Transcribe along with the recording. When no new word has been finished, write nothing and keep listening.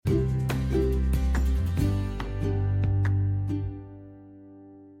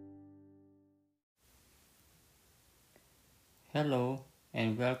Hello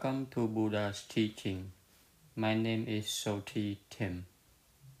and welcome to Buddha's teaching. My name is Soti Tim.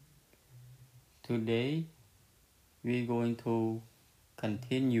 Today we're going to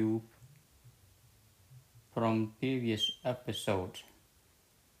continue from previous episode.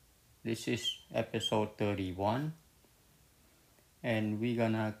 This is episode 31 and we're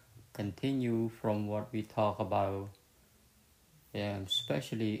gonna continue from what we talk about,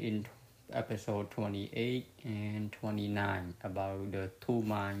 especially in episode 28 and 29 about the two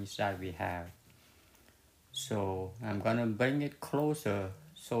minds that we have. So I'm gonna bring it closer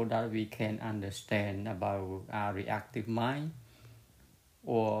so that we can understand about our reactive mind,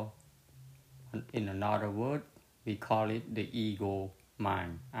 or in another word, we call it the ego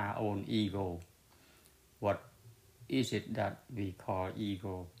mind, our own ego. What is it that we call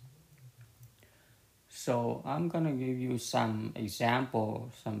ego? So I'm gonna give you some example,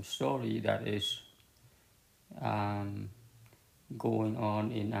 some story that is going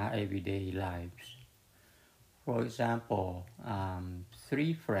on in our everyday lives. For example,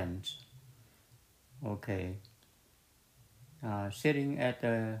 three friends, sitting at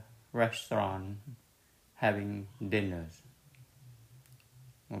a restaurant having dinners,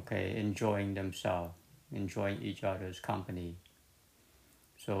 enjoying themselves, enjoying each other's company.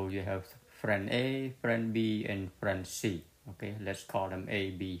 So you have friend A, friend B, and friend C. Let's call them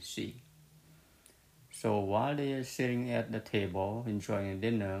A, B, C. So while they are sitting at the table enjoying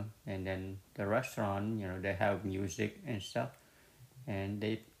dinner, and then the restaurant, they have music and stuff, and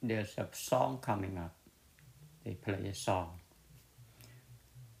there's a song coming up. They play a song.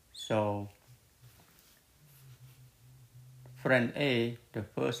 So friend A, the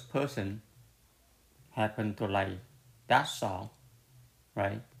first person, happened to like that song,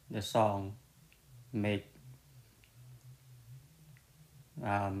 right? The song make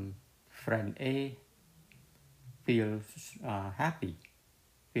friend A feels happy,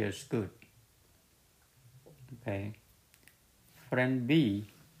 feels good. Friend B,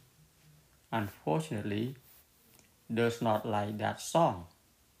 unfortunately, does not like that song.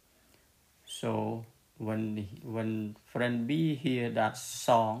 So when friend B hear that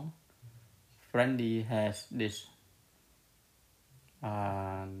song, friend B has this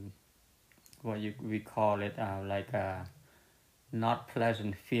we call it like a not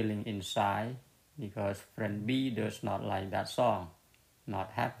pleasant feeling inside, because friend B does not like that song,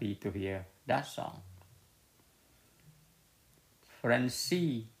 not happy to hear that song. Friend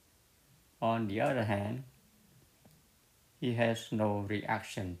C, on the other hand, he has no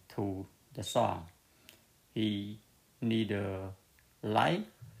reaction to the song. He neither like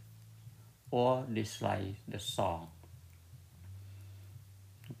or dislike the song.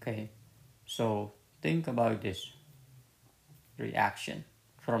 So think about this reaction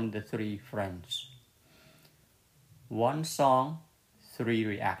from the three friends. One song, three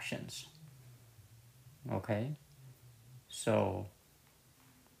reactions. So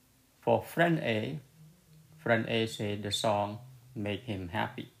for friend A said the song make him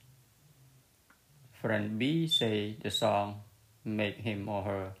happy. Friend B say the song make him or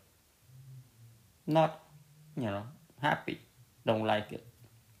her not, happy, don't like it.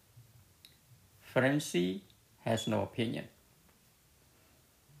 Friend C has no opinion.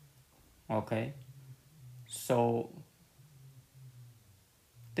 So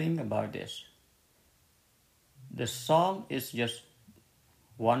think about this. The song is just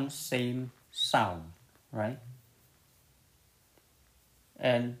one same sound, right?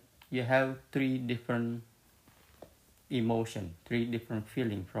 And you have three different emotions, three different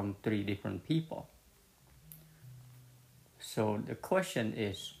feelings from three different people. So the question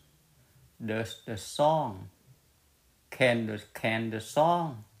is, does the song, can the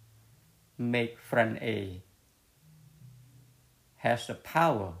song make friend A, has the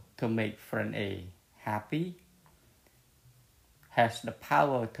power to make friend A happy, has the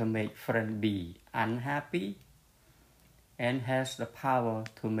power to make friend B unhappy, and has the power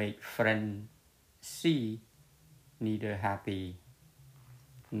to make friend C neither happy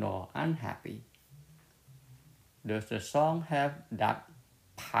nor unhappy? Does the song have that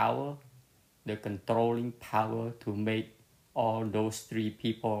power, the controlling power to make all those three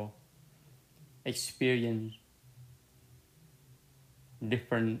people experience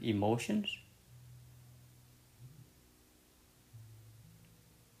different emotions?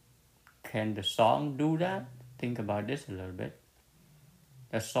 Can the song do that? Think about this a little bit.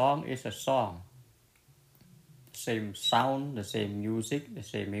 The song is a song. Same sound, the same music, the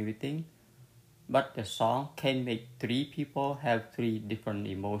same everything. But the song can make three people have three different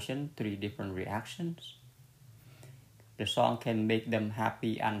emotions, three different reactions. The song can make them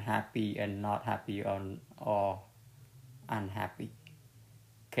happy, unhappy, and not happy, or unhappy?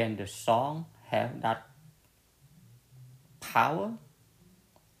 Can the song have that power,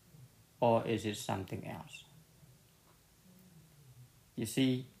 or is it something else? You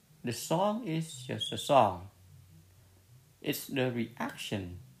see, the song is just a song. It's the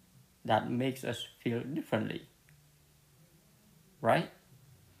reaction that makes us feel differently, right?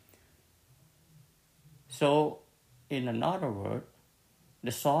 So, in another word,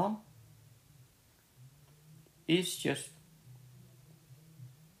 the song is just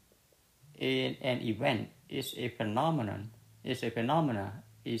an event, is a phenomenon, is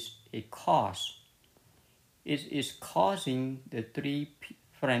a cause. It is causing the three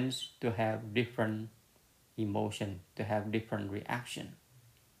friends to have different emotion, to have different reaction.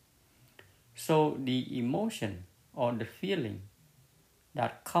 So the emotion or the feeling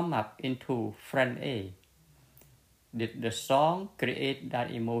that come up into friend A, did the song create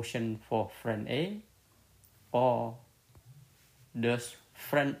that emotion for friend A, or does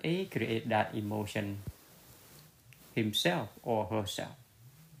friend A create that emotion himself or herself?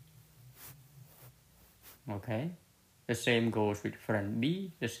 Okay, the same goes with friend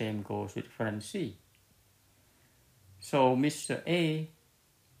B, the same goes with friend C. So Mr. A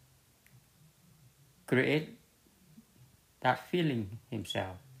create that feeling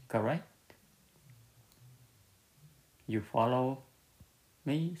himself, correct? You follow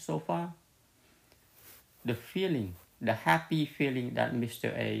me so far? The feeling, the happy feeling that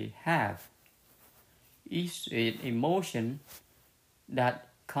Mr. A have is an emotion that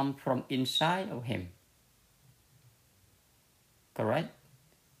comes from inside of him, correct?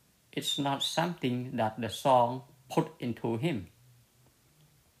 It's not something that the song put into him.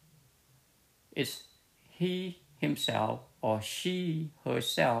 It's he himself or she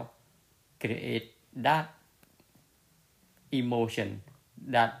herself create that emotion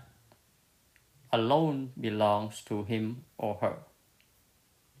that alone belongs to him or her.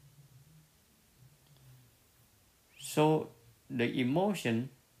 So the emotion,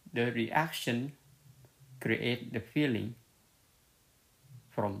 the reaction create the feeling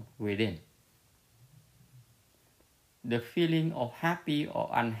from within. The feeling of happy or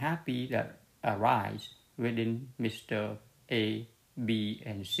unhappy that arise within Mr. A, B,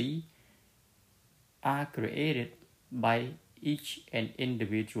 and C are created by each and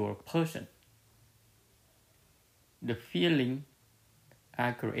individual person. The feeling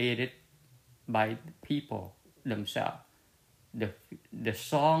are created by the people themselves. The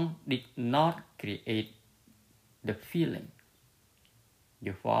song did not create the feeling.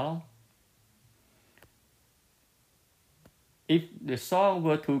 You follow? If the song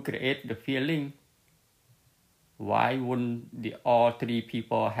were to create the feeling, why wouldn't all three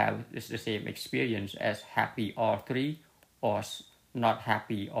people have the same experience as happy all three, or not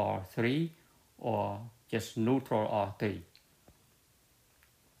happy all three, or just neutral all three?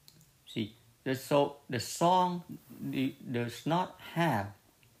 See, the song does not have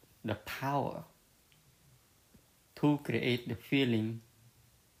the power to create the feeling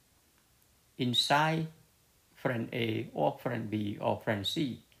inside friend A or friend B or friend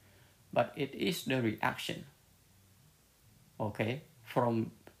C, but it is the reaction, okay,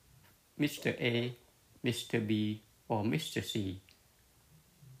 from Mr. A, Mr. B, or Mr. C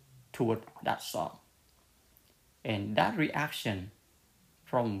toward that song. And that reaction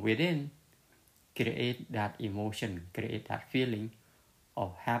from within create that emotion, create that feeling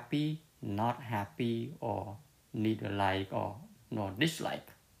of happy, not happy, or neither like or nor dislike.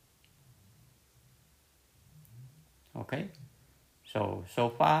 Okay, so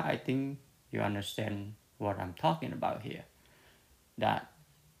far I think you understand what I'm talking about here. That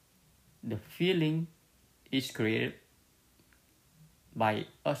the feeling is created by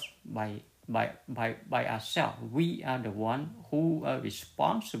us, by ourselves. We are the one who are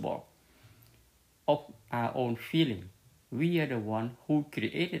responsible of our own feeling. We are the one who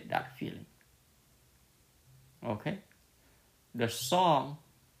created that feeling. Okay, the song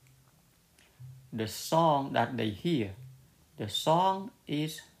that they hear, the song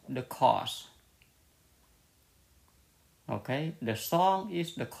is the cause. Okay, the song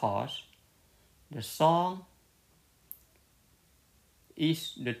is the cause. The song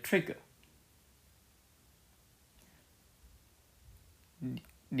is the trigger.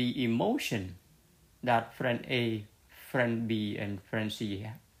 The emotion that friend A, friend B, and friend C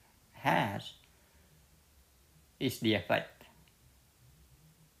has is the effect.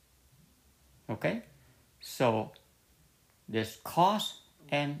 Okay, so there's cause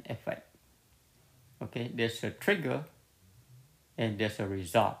and effect. Okay, there's a trigger and there's a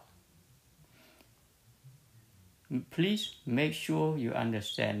result. Please make sure you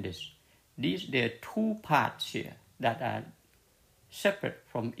understand this. There are two parts here. that are separate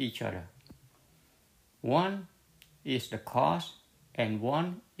from each other. One is the cause and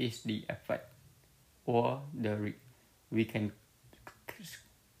one is the effect, or we can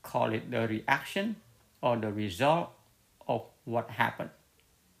call it the reaction or the result of what happened.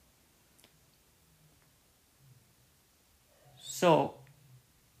 So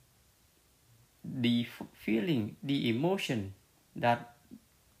the feeling, the emotion that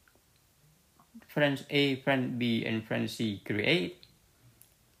friends A, friend B, and friend C create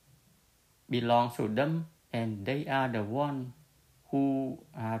belongs to them, and they are the one who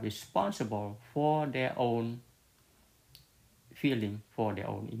are responsible for their own feeling, for their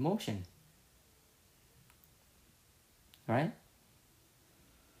own emotion. Right?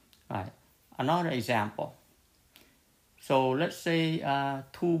 Right. Another example. So let's say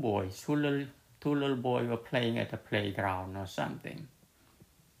two little boys were playing at the playground or something.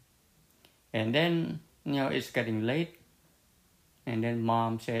 And then, it's getting late. And then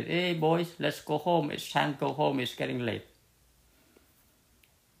mom said, "Hey boys, let's go home. It's time to go home. It's getting late."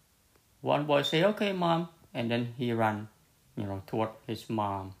 One boy say, "Okay, mom." And then he ran, toward his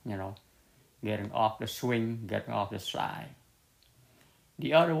mom, getting off the swing, getting off the slide.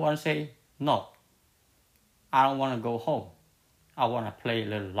 The other one say, "No, I don't want to go home. I want to play a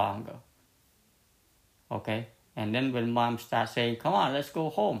little longer." Okay? And then when mom starts saying, "Come on, let's go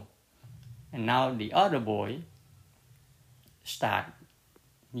home." And now the other boy start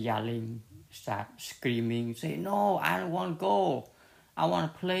yelling, start screaming, say, "No, I don't want to go. I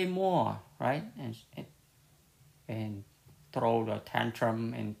want to play more," right? And throw the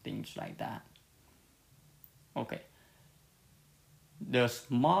tantrum and things like that. Okay. Does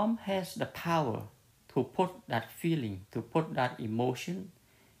mom has the power to put that feeling, to put that emotion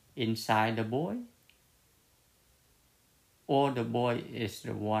inside the boy? Or the boy is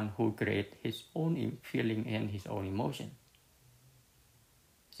the one who creates his own feeling and his own emotion?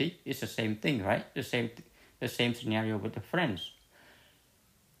 See, it's the same thing, right? The same scenario with the friends.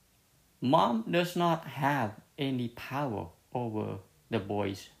 Mom does not have any power over the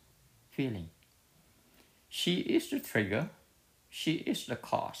boy's feeling. She is the trigger. She is the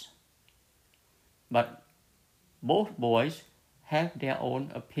cause. But both boys have their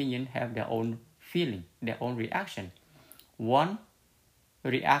own opinion, have their own feeling, their own reaction. One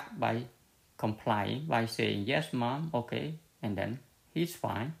react by complying, by saying, "Yes, mom, okay," and then he's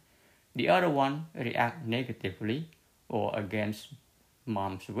fine. The other one react negatively or against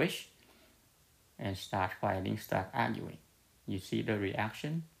mom's wish and start fighting, start arguing. You see the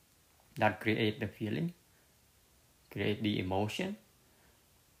reaction that create the feeling, create the emotion.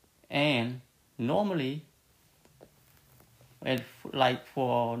 And normally, like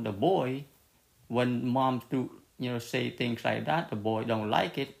for the boy, when mom say things like that, the boy don't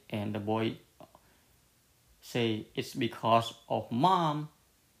like it, and the boy say it's because of mom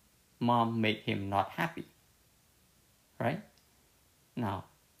made him not happy, right? Now,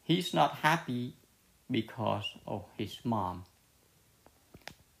 he's not happy because of his mom.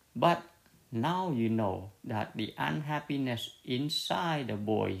 But now you know that the unhappiness inside the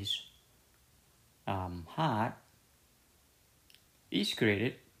boy's heart is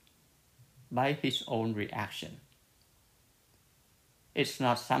created by his own reaction. It's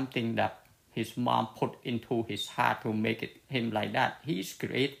not something that his mom put into his heart to make him like that. He's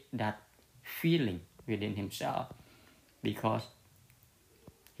created that feeling within himself because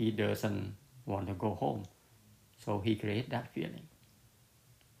he doesn't want to go home. So he created that feeling.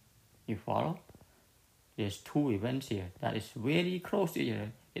 You follow? There's two events here that is very close to each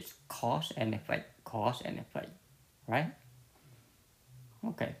other. It's cause and effect, right?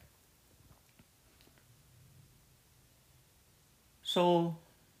 Okay. So,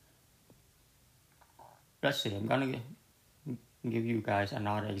 let's see, I'm gonna give you guys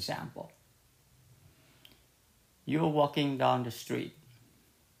another example. You're walking down the street,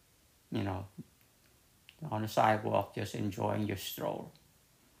 on the sidewalk, just enjoying your stroll.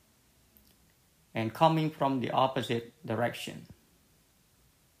 And coming from the opposite direction,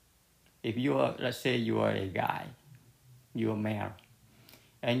 if let's say you are a guy, you're a male,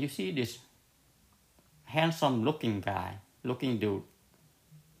 and you see this handsome looking dude,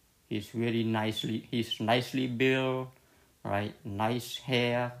 he's nicely built, right? Nice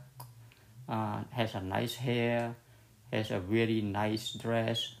hair, has a nice hair, has a very nice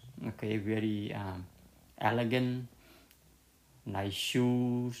dress, okay, very elegant, nice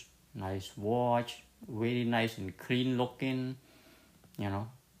shoes, nice watch, very nice and clean looking,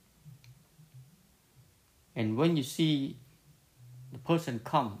 And when you see the person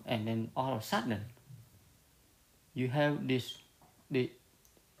come, and then all of a sudden, you have the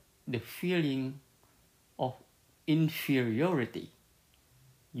feeling of inferiority.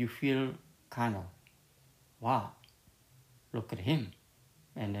 You feel kind of, wow, look at him.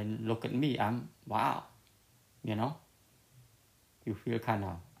 And then look at me, I'm, wow, you know. You feel kind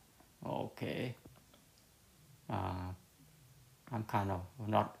of, okay, I'm kind of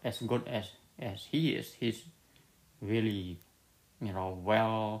not as good as he is. He's really,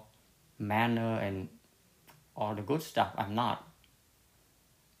 well mannered and all the good stuff. I'm not.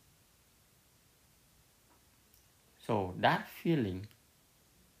 So that feeling,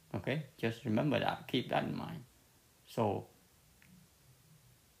 okay, just remember that, keep that in mind. So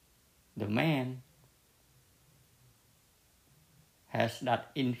the man has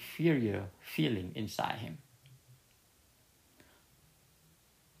that inferior feeling inside him.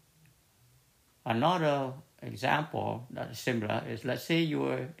 Another example that is similar is, let's say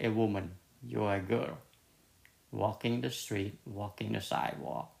you're a woman, you're a girl, walking the street, walking the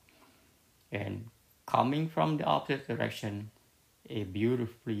sidewalk, and coming from the opposite direction, a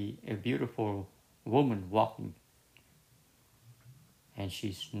beautiful woman walking, and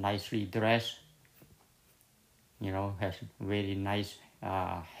she's nicely dressed, has very nice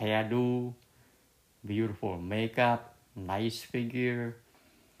hairdo, beautiful makeup, nice figure,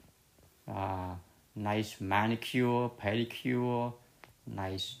 nice manicure, pedicure,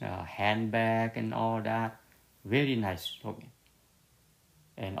 nice handbag and all that, very nice looking.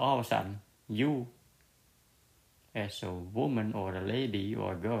 And all of a sudden, you, as a woman or a lady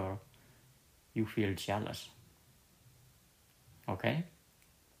or a girl, you feel jealous. Okay?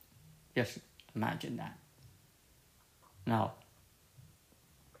 Just imagine that. Now,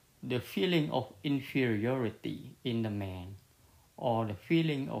 the feeling of inferiority in the man or the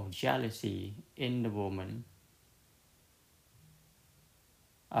feeling of jealousy in the woman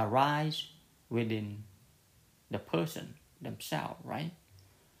arise within the person themselves, right?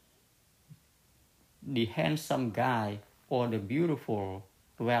 The handsome guy or the beautiful,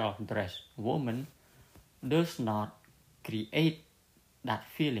 well-dressed woman does not create that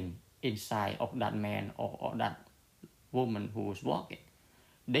feeling inside of that man or that woman who was walking.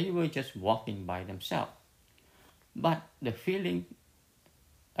 They were just walking by themselves. But the feeling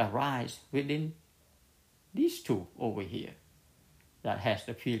arises within these two over here that has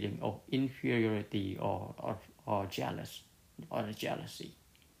the feeling of inferiority or jealous or the jealousy.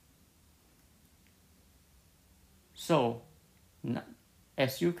 So,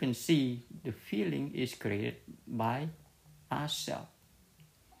 as you can see, the feeling is created by ourselves.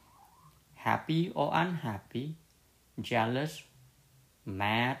 Happy or unhappy, jealous,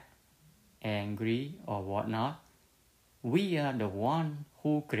 mad, angry, or whatnot, we are the one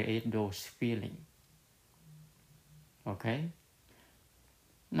who create those feelings. Okay?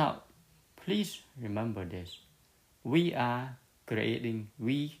 Now, please remember this. We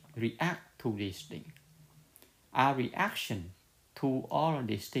react to these things. Our reaction to all of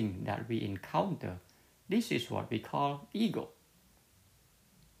these things that we encounter, this is what we call ego.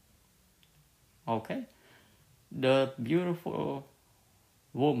 Okay? The beautiful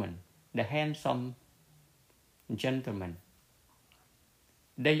woman, the handsome gentleman,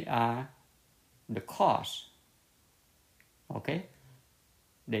 they are the cause. Okay?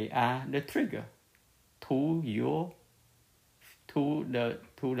 They are the trigger to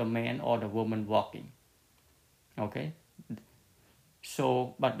the man or the woman walking. Okay?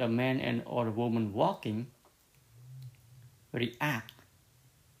 So, but the man or the woman walking react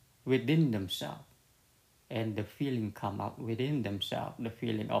within themselves, and the feeling come up within themselves, the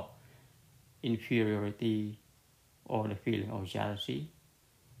feeling of inferiority or the feeling of jealousy,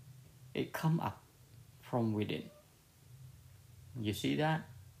 it come up from within. You see that?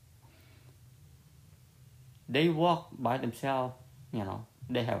 They walk by themselves,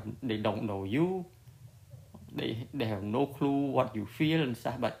 they don't know you, they have no clue what you feel and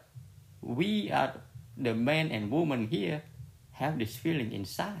stuff, but we are the man and woman here have this feeling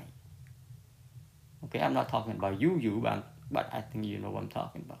inside. Okay, I'm not talking about you, but I think you know what I'm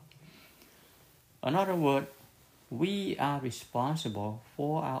talking about. In other words, we are responsible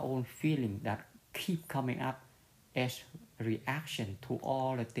for our own feeling that keep coming up as reaction to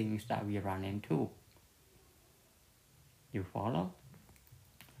all the things that we run into. You follow?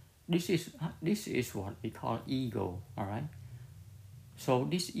 This is what we call ego, all right? So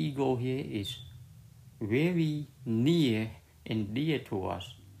this ego here is very near and dear to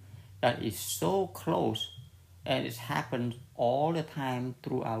us, that is so close, and it happens all the time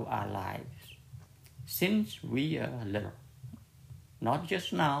throughout our lives since we are little. Not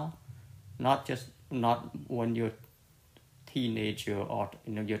just now, not when you're teenager or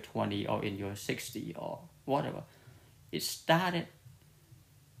in your 20 or in your 60 or whatever. It started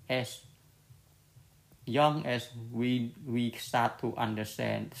as young as we start to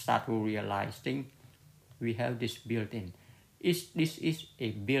understand, start to realize things, we have this built-in. This is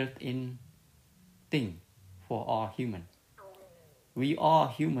a built-in thing for all human. We all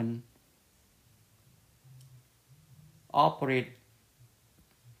human operate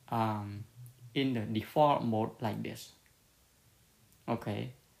in the default mode like this.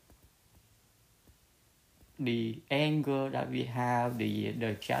 Okay. The anger that we have,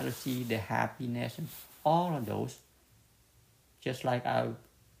 the jealousy, the happiness, all of those, just like I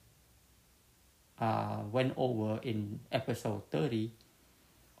went over in episode 30,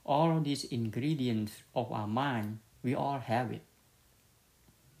 all of these ingredients of our mind, we all have it.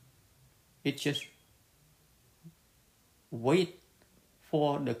 It just wait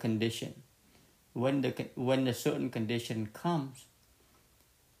for the condition. When the certain condition comes,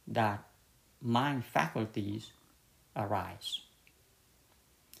 that mind faculties arise.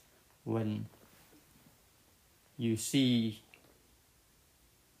 When you see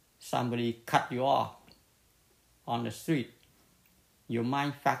somebody cut you off on the street, your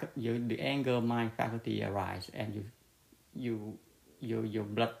the anger mind faculty arise, and your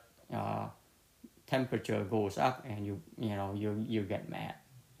blood temperature goes up, and you get mad.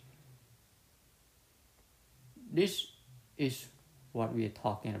 This is what we are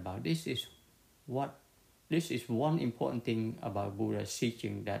talking about. This is one important thing about Buddha's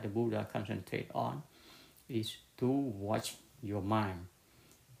teaching that the Buddha concentrate on, is to watch your mind,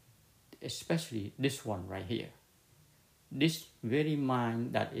 especially this one right here. This very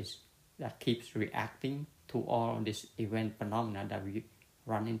mind that keeps reacting to all this event phenomena that we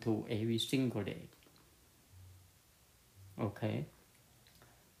run into every single day. Okay?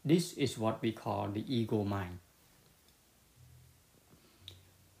 This is what we call the ego mind.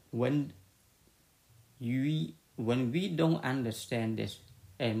 When we don't understand this,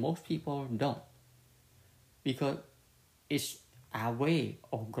 and most people don't, because it's our way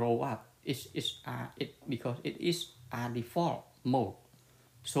of grow up, because it is our default mode,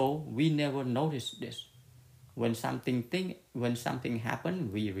 so we never notice this. When something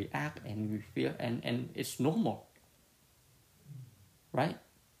happens, we react and we feel, and it's normal, right?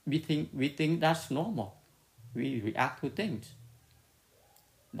 We think that's normal. We react to things.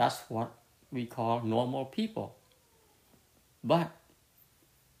 That's what we call normal people. But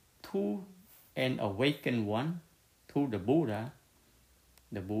to an awakened one, to the Buddha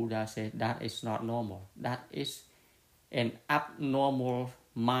said that is not normal. That is an abnormal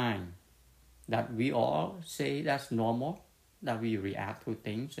mind. That we all say that's normal, that we react to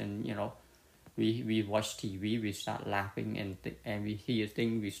things, and we watch TV, we start laughing, and we hear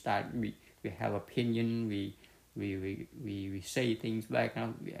things, we have opinion, we say things back,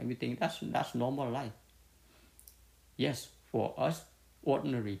 and we think that's normal life. Yes, for us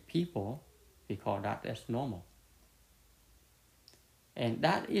ordinary people, we call that as normal. And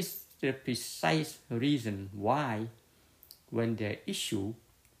that is the precise reason why when there issue,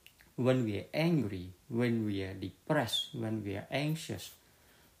 when we are angry, when we are depressed, when we are anxious,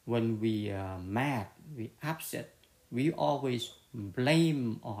 when we are mad, we upset, we always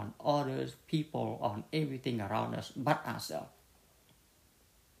blame on others, people, on everything around us but ourselves.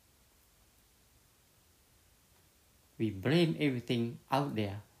 We blame everything out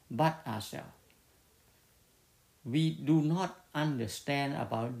there but ourselves. We do not understand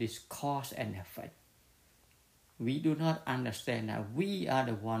about this cause and effect. We do not understand that we are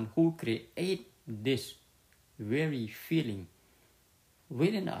the one who create this very feeling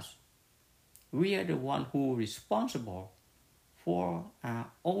within us. We are the one who is responsible for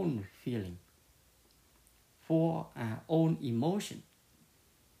our own feeling, for our own emotion.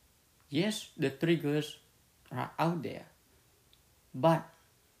 Yes, the triggers are out there, but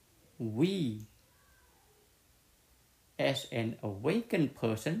we, as an awakened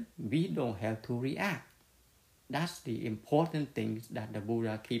person, we don't have to react. That's the important thing that the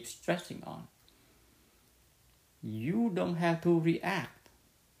Buddha keeps stressing on. You don't have to react,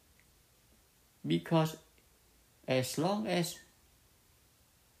 because as long as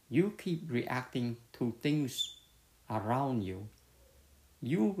you keep reacting to things around you,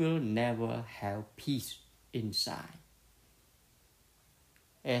 you will never have peace inside.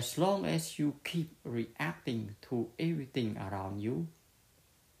 As long as you keep reacting to everything around you,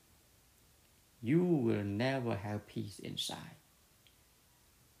 you will never have peace inside.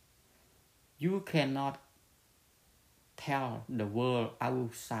 You cannot tell the world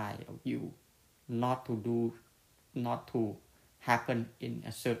outside of you not to happen in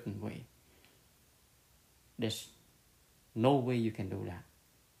a certain way. There's no way you can do that.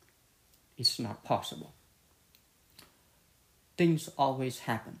 It's not possible. Things always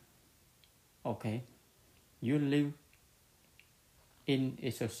happen, okay? You live in a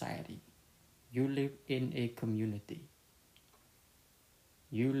society. You live in a community.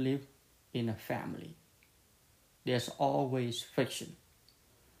 You live in a family. There's always friction.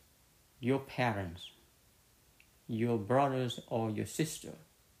 Your parents, your brothers or your sister,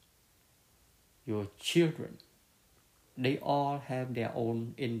 your children, they all have their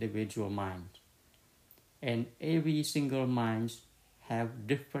own individual minds. And every single mind have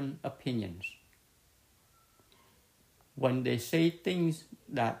different opinions. When they say things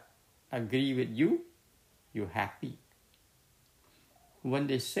that agree with you, you're happy. When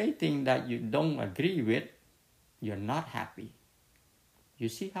they say things that you don't agree with, you're not happy. You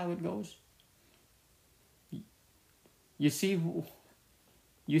see how it goes? You see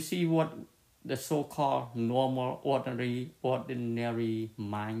what the so-called normal, ordinary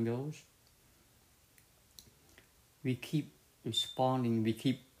mind goes? We keep responding, we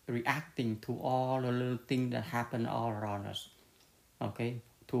keep reacting to all the little things that happen all around us. Okay?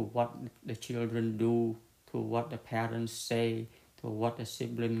 To what the children do, to what the parents say, to what the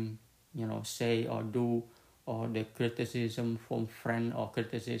sibling, say or do, or the criticism from friend or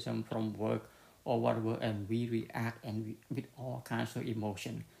criticism from work or whatever, and we react with all kinds of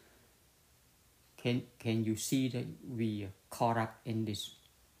emotion. Can you see that we are caught up in this,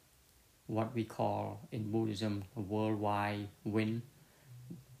 what we call in Buddhism, a worldwide wind,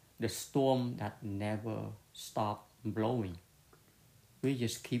 the storm that never stops blowing? We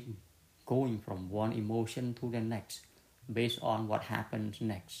just keep going from one emotion to the next based on what happens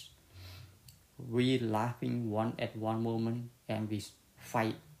next. We laughing at one moment and we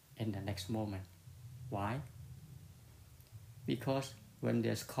fight in the next moment. Why? Because when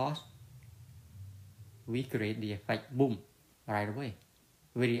there's cause, we create the effect, boom, right away.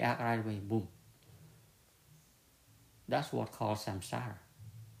 We react right away, boom. That's what called samsara.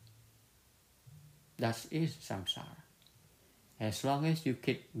 That is samsara. As long as you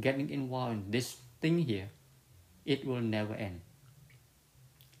keep getting involved in this thing here, it will never end.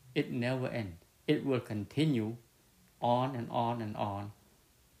 It never ends. It will continue on and on and on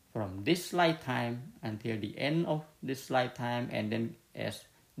from this lifetime until the end of this lifetime, and then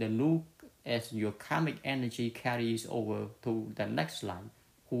as your karmic energy carries over to the next life,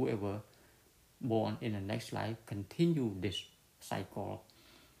 whoever born in the next life continue this cycle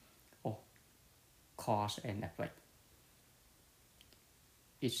of cause and effect.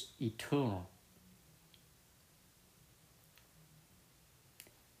 It's eternal.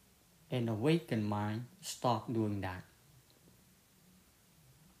 An awakened mind stop doing that.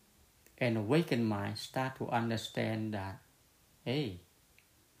 An awakened mind start to understand that, hey,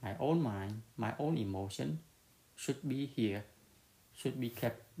 my own mind, my own emotion should be here, should be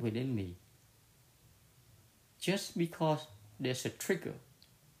kept within me. Just because there's a trigger,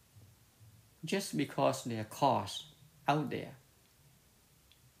 just because there are causes out there,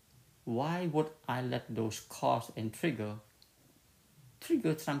 why would I let those cause and trigger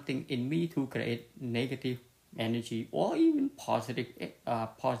something in me to create negative energy or even positive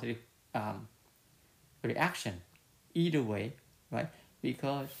reaction? Either way, right?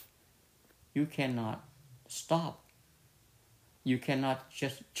 Because you cannot stop. You cannot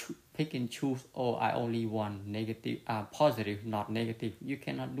just pick and choose, oh, I only want negative, positive, not negative. You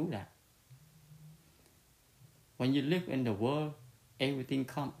cannot do that. When you live in the world, everything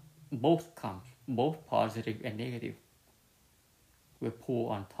comes, both positive and negative will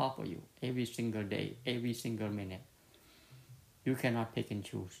pour on top of you every single day, every single minute. You cannot pick and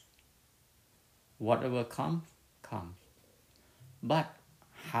choose. Whatever comes. But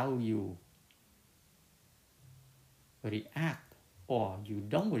how you react or you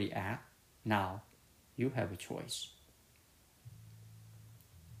don't react, now you have a choice.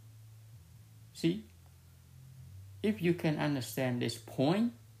 See, if you can understand this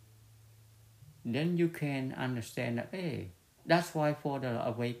point, then you can understand that, hey, that's why for the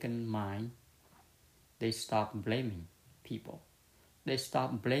awakened mind, they stop blaming people. They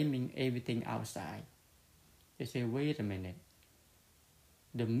stop blaming everything outside. They say, wait a minute,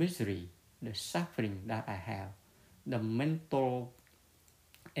 the misery, the suffering that I have, the mental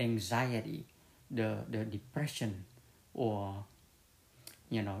anxiety, the depression, or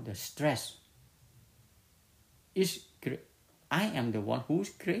the stress, I am the one who's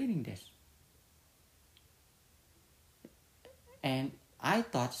creating this. And I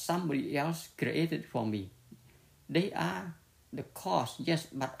thought somebody else created for me. They are the cause, yes,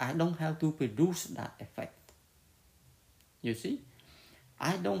 but I don't have to produce that effect. You see?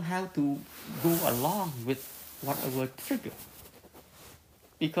 I don't have to go along with whatever trigger.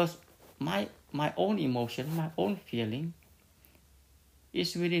 Because my own emotion, my own feeling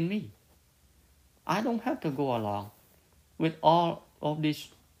is within me. I don't have to go along with all of this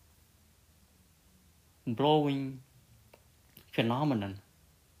blowing phenomenon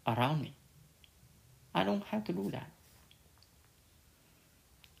around me. I don't have to do that.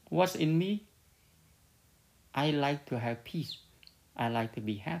 What's in me? I like to have peace. I like to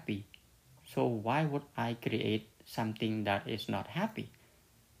be happy. So why would I create something that is not happy?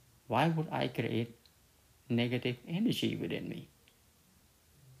 Why would I create negative energy within me?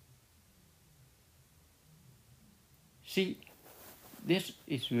 See, this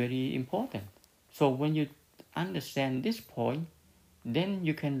is very important. So when you understand this point, then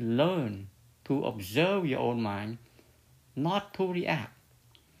you can learn to observe your own mind, not to react.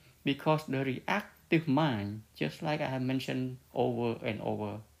 Because the reactive mind, just like I have mentioned over and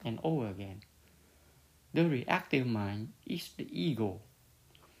over and over again, the reactive mind is the ego.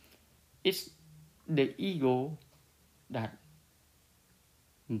 It's the ego that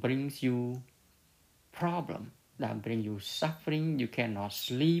brings you problem, that brings you suffering. You cannot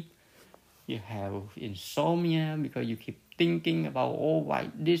sleep. You have insomnia because you keep thinking about, oh, why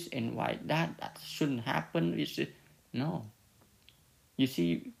this and why that. That shouldn't happen. No. You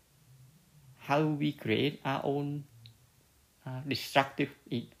see how we create our own destructive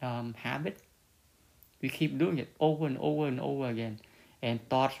habit? We keep doing it over and over and over again, and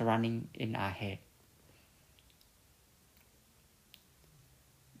thoughts running in our head.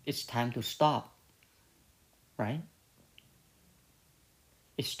 It's time to stop, right?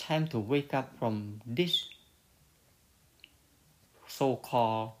 It's time to wake up from this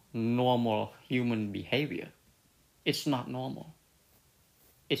so-called normal human behavior. It's not normal.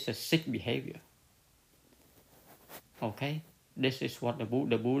 It's a sick behavior. Okay? This is what the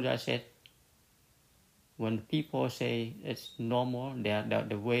Buddha said. When people say it's normal,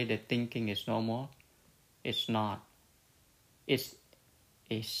 the way they're thinking is normal, it's not. It's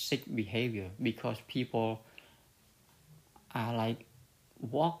a sick behavior because people are like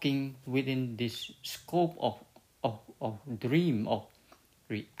walking within this scope of dream, of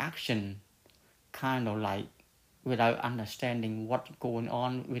reaction, kind of like without understanding what's going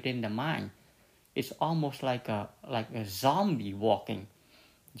on within the mind. It's almost like a zombie walking,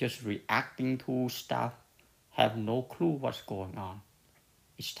 just reacting to stuff, have no clue what's going on.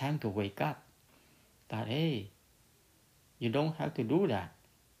 It's time to wake up. That, hey, you don't have to do that.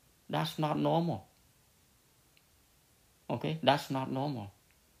 That's not normal. Okay, that's not normal.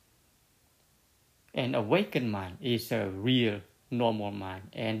 An awakened mind is a real normal mind,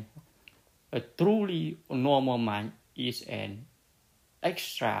 and a truly normal mind is an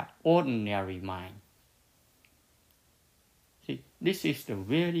extraordinary mind. See, this is the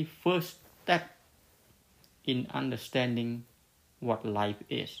very first step in understanding what life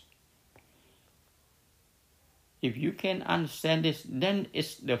is. If you can understand this, then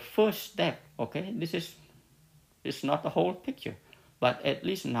it's the first step. Okay, it's not the whole picture, but at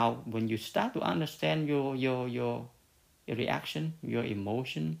least now, when you start to understand your reaction, your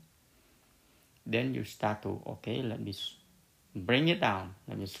emotion, then you start to, okay, let me bring it down,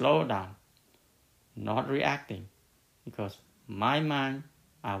 let me slow down, not reacting, because my mind,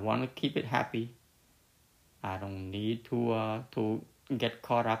 I want to keep it happy. I don't need to get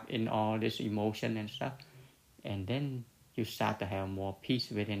caught up in all this emotion and stuff. And then you start to have more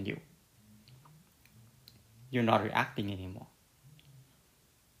peace within you. You're not reacting anymore.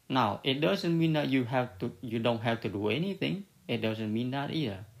 Now, it doesn't mean that you don't have to do anything. It doesn't mean that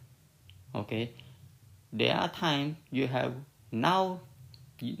either. Okay? There are times you have, now,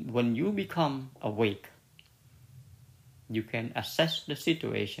 when you become awake, you can assess the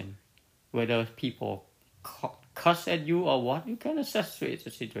situation, whether people cuss at you or what. You can assess the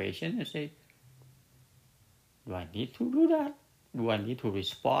situation and say, do I need to do that? Do I need to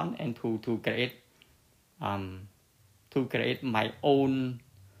respond and to create my own,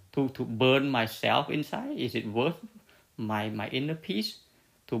 to burn myself inside? Is it worth my inner peace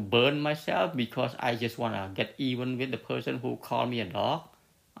to burn myself because I just want to get even with the person who called me a dog?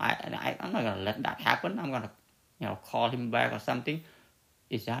 I'm not going to let that happen. I'm going to call him back or something.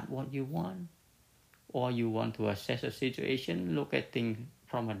 Is that what you want? Or you want to assess a situation, look at things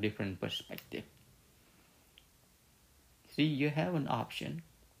from a different perspective? See, you have an option.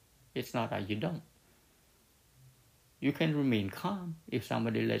 It's not that you don't. You can remain calm. If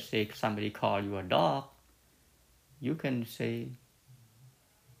somebody, let's say somebody call you a dog, you can say,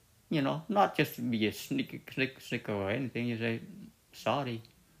 not just to be a snicker or anything. You say, sorry,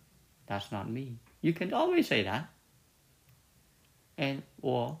 that's not me. You can always say that.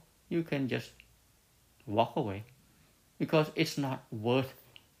 Or you can just walk away, because it's not worth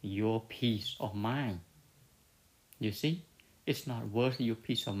your peace of mind. You see, it's not worth your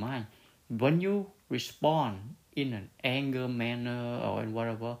peace of mind. When you respond in an anger manner or in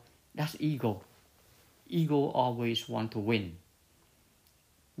whatever, that's ego. Ego always want to win.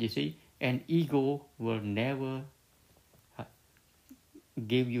 You see? And ego will never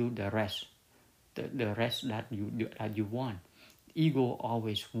give you the rest. The rest that you want. Ego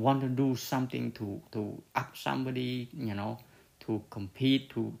always want to do something to up somebody, to compete,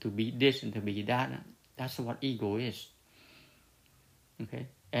 to be this and to be that. That's what ego is. Okay?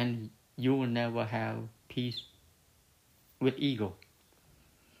 And you will never have peace with ego.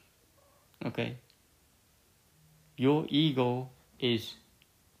 Okay? Your ego is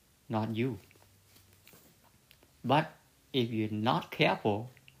not you. But if you're not careful,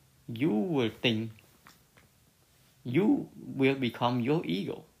 you will think you will become your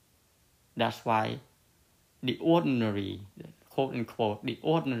ego. That's why the ordinary, quote unquote, the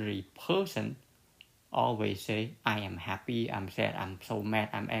ordinary person always say, I am happy, I'm sad, I'm so mad,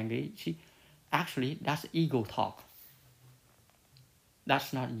 I'm angry. See, actually, that's ego talk.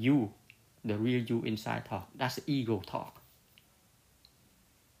 That's not you, the real you inside talk. That's ego talk.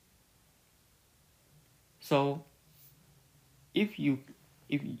 So, if you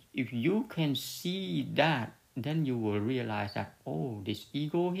can see that, then you will realize that, oh, this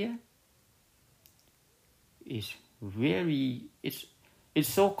ego here is very, it's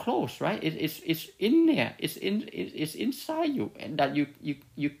so close, right? It's in there. It's inside you, and that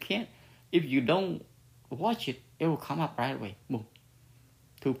you can't. If you don't watch it, it will come up right away, boom,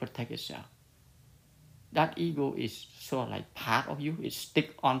 to protect itself. That ego is sort of like part of you. It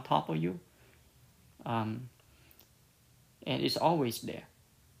stick on top of you, and it's always there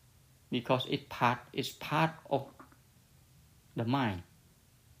because it's part of the mind.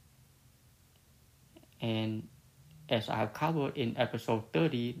 And as I've covered in episode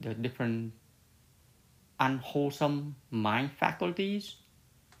 30, the different unwholesome mind faculties,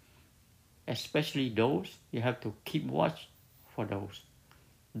 especially those, you have to keep watch for those.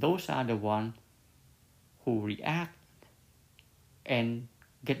 Those are the ones who react and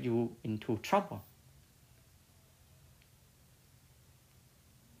get you into trouble.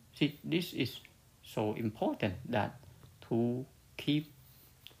 See, this is so important that to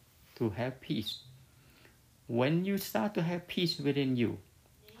have peace. When you start to have peace within you,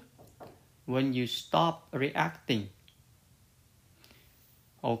 when you stop reacting,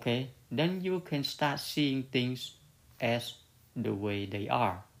 okay, then you can start seeing things as the way they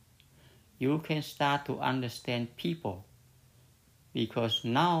are. You can start to understand people, because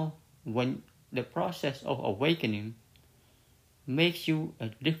now when the process of awakening makes you a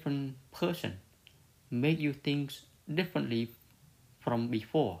different person, make you think differently from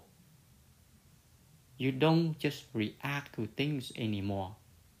before. You don't just react to things anymore.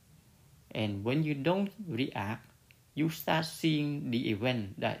 And when you don't react, you start seeing the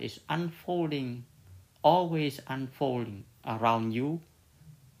event that is unfolding, always unfolding around you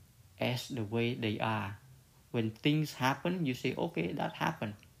as the way they are. When things happen, you say, okay, that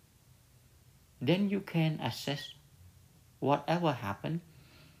happened. Then you can assess whatever happened,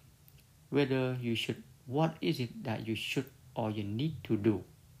 whether you should, what is it that you should or you need to do.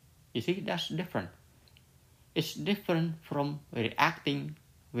 You see, that's different. It's different from reacting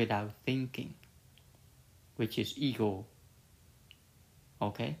without thinking, which is ego.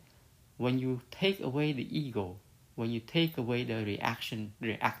 Okay? When you take away the ego, when you take away the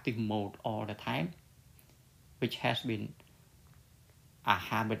reactive mode all the time, which has been a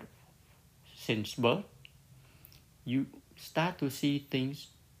habit since birth, you start to see things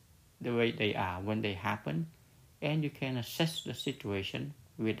the way they are when they happen, and you can assess the situation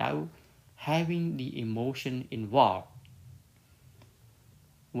without having the emotion involved.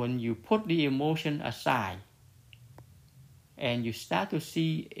 When you put the emotion aside and you start to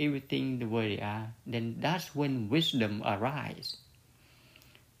see everything the way they are, then that's when wisdom arises.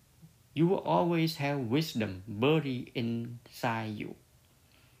 You will always have wisdom buried inside you,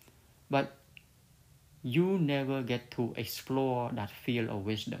 but you never get to explore that field of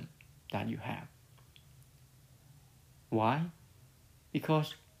wisdom that you have. Why?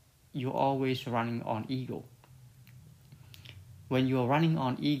 Because you're always running on ego. When you're running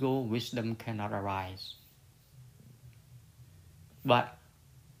on ego, wisdom cannot arise. But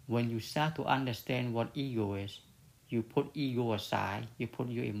when you start to understand what ego is, you put ego aside, you put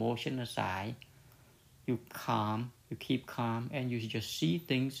your emotion aside, you keep calm, and you just see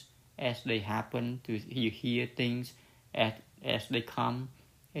things as they happen, you hear things as they come,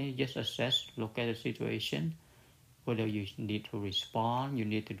 and you just assess, look at the situation, whether you need to respond, you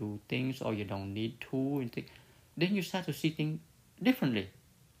need to do things, or you don't need to. Then you start to see things differently.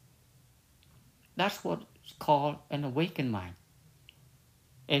 That's what's called an awakened mind.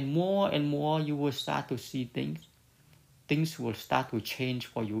 and more you will start to see things will start to change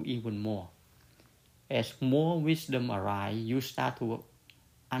for you even more. As more wisdom arise, you start to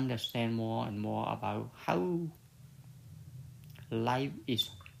understand more and more about how life is,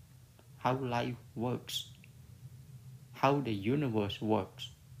 how life works, how the universe works,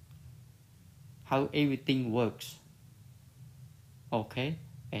 how everything works. Okay?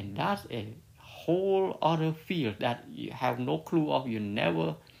 And that's a whole other field that you have no clue of, you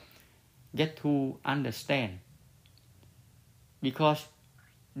never get to understand, because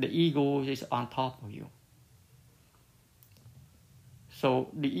the ego is on top of you. So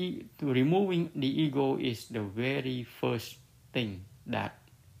removing the ego is the very first thing that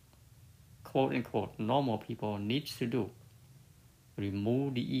quote unquote normal people needs to do.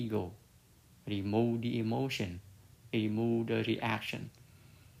 Remove the ego, remove the emotion, remove the reaction.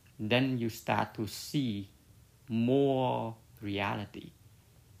 Then you start to see more reality.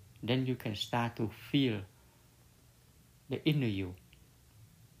 Then you can start to feel the inner you.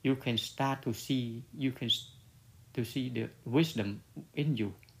 You can start to see, the wisdom in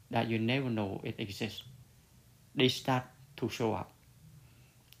you that you never know it exists. They start to show up.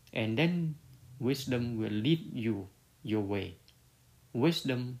 And then wisdom will lead you your way.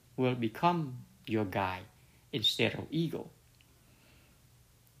 Wisdom will become your guide instead of ego.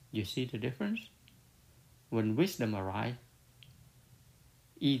 You see the difference? When wisdom arrives,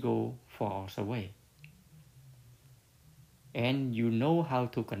 ego falls away. And you know how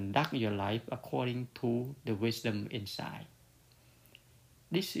to conduct your life according to the wisdom inside.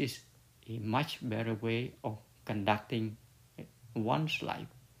 This is a much better way of conducting one's life.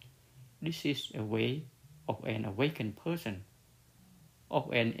 This is a way of an awakened person, of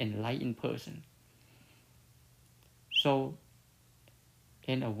an enlightened person. So,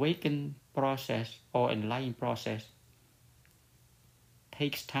 an awakened process or enlightened process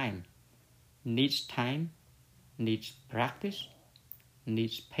takes time, needs practice,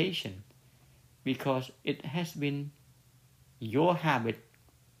 needs patience, because it has been your habit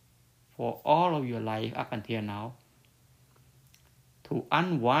for all of your life up until now. To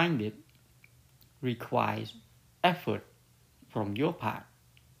unwind it requires effort from your part.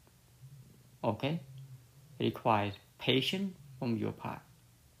 Okay? It requires patience from your part.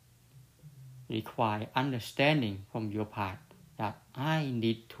 It requires understanding from your part that I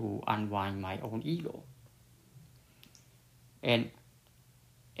need to unwind my own ego. And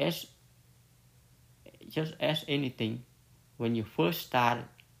just as anything, when you first start,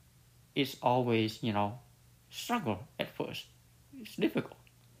 it's always, struggle at first. It's difficult.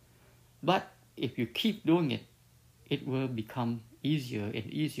 But if you keep doing it, it will become easier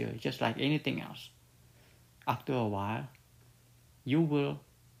and easier, just like anything else. After a while, you will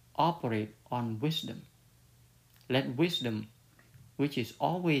operate on wisdom. Let wisdom, which is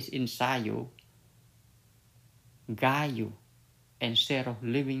always inside you, guide you, instead of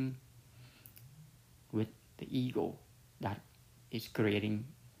living with the ego that is creating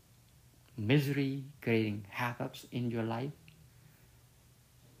misery, creating havoc in your life.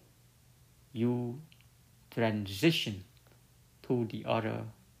 You transition to the other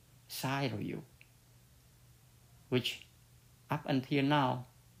side of you, which up until now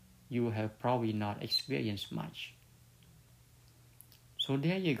you have probably not experienced much. So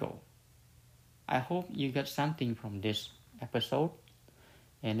there you go. I hope you got something from this episode.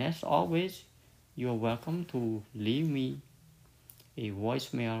 And as always, you're welcome to leave me a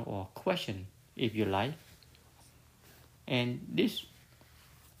voicemail or question if you like. And this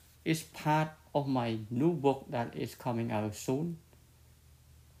is part of my new book that is coming out soon.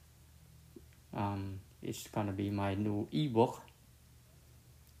 It's gonna be my new ebook,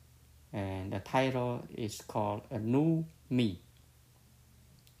 and the title is called A New Me.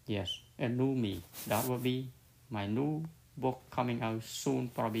 Yes, A New Me. That will be my new book coming out soon,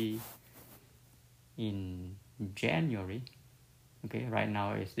 probably in January. Okay, right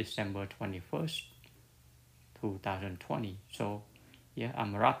now it's December 21st, 2020. So yeah,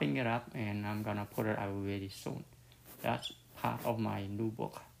 I'm wrapping it up and I'm gonna put it out very soon. That's part of my new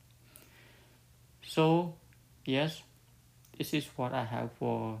book. So yes, this is what I have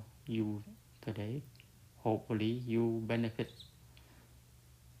for you today. Hopefully you benefit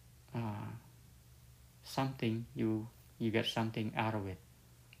something, you get something out of it.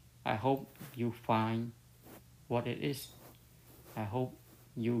 I hope you find what it is. I hope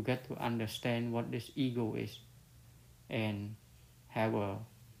you get to understand what this ego is and have a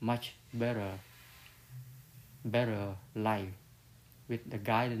much better life with the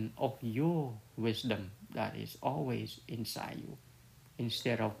guidance of your wisdom that is always inside you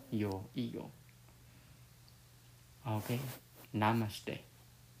instead of your ego. Okay, namaste.